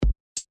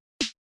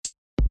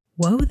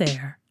Whoa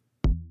there!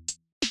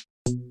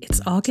 It's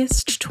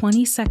August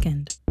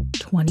 22nd,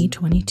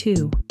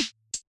 2022.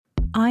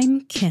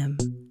 I'm Kim,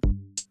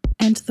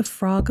 and the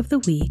frog of the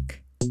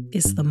week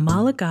is the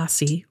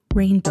Malagasy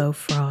rainbow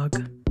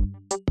frog.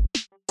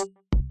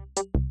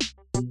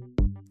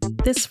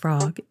 This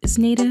frog is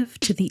native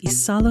to the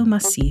Isalo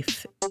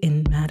Massif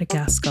in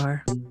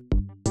Madagascar.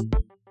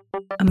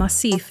 A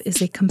massif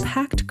is a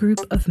compact group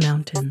of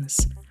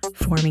mountains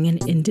forming an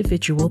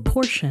individual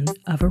portion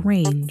of a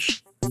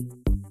range.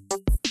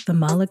 The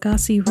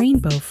Malagasy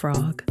rainbow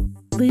frog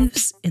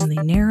lives in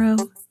the narrow,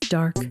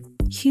 dark,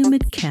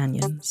 humid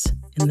canyons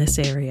in this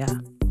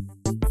area.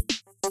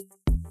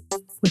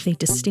 With a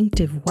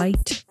distinctive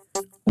white,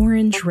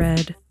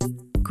 orange-red,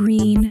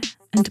 green,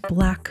 and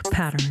black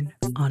pattern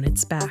on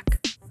its back.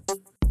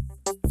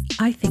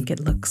 I think it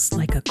looks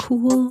like a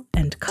cool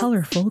and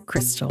colorful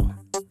crystal.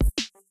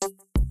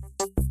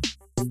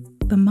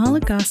 The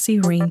Malagasy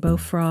rainbow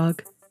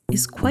frog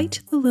is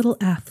quite the little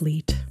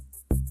athlete.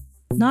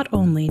 Not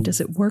only does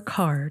it work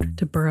hard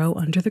to burrow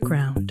under the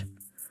ground,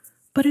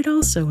 but it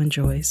also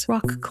enjoys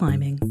rock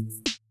climbing.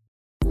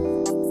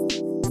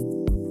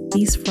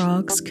 These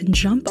frogs can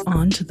jump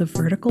onto the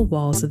vertical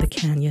walls of the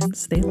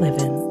canyons they live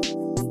in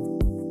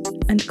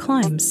and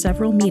climb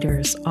several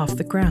meters off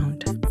the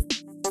ground.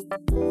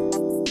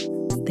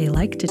 They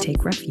like to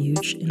take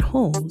refuge in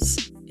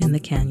holes in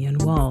the canyon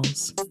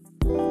walls.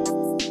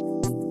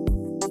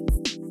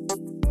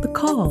 The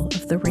call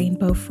of the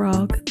rainbow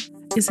frog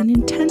is an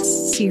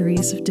intense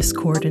series of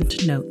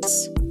discordant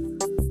notes,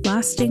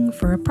 lasting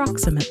for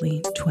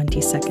approximately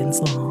 20 seconds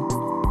long.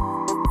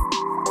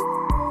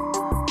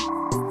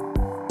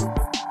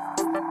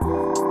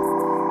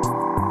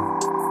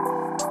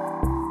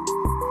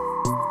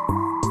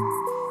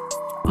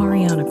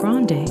 Ariana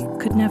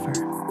Grande could never.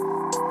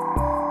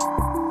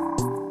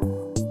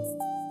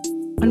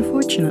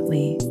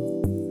 Unfortunately,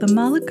 the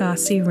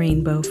Malagasy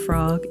rainbow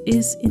frog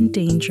is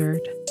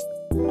endangered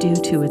due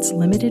to its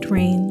limited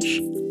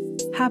range,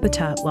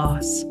 habitat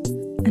loss,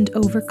 and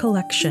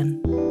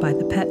overcollection by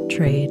the pet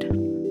trade.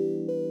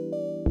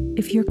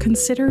 If you're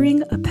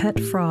considering a pet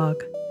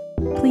frog,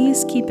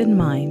 please keep in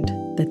mind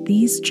that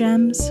these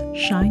gems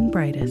shine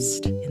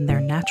brightest in their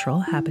natural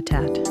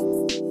habitat.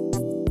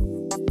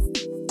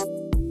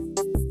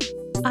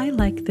 I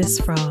like this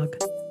frog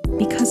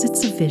because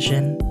it's a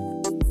vision,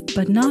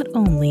 but not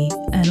only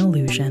an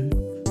illusion.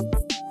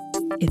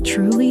 It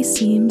truly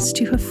seems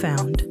to have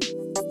found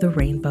the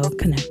rainbow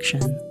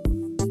connection.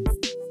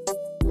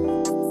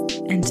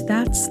 And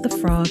that's the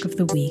frog of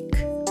the week.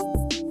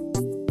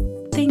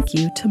 Thank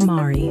you to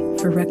Mari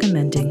for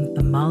recommending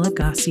the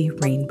Malagasy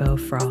rainbow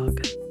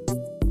frog.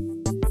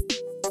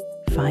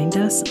 Find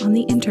us on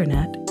the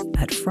internet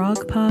at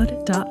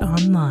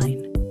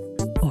frogpod.online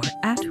or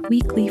at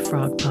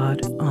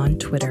weeklyfrogpod on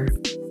Twitter.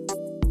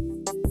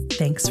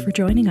 Thanks for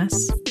joining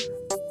us.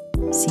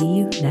 See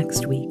you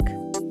next week.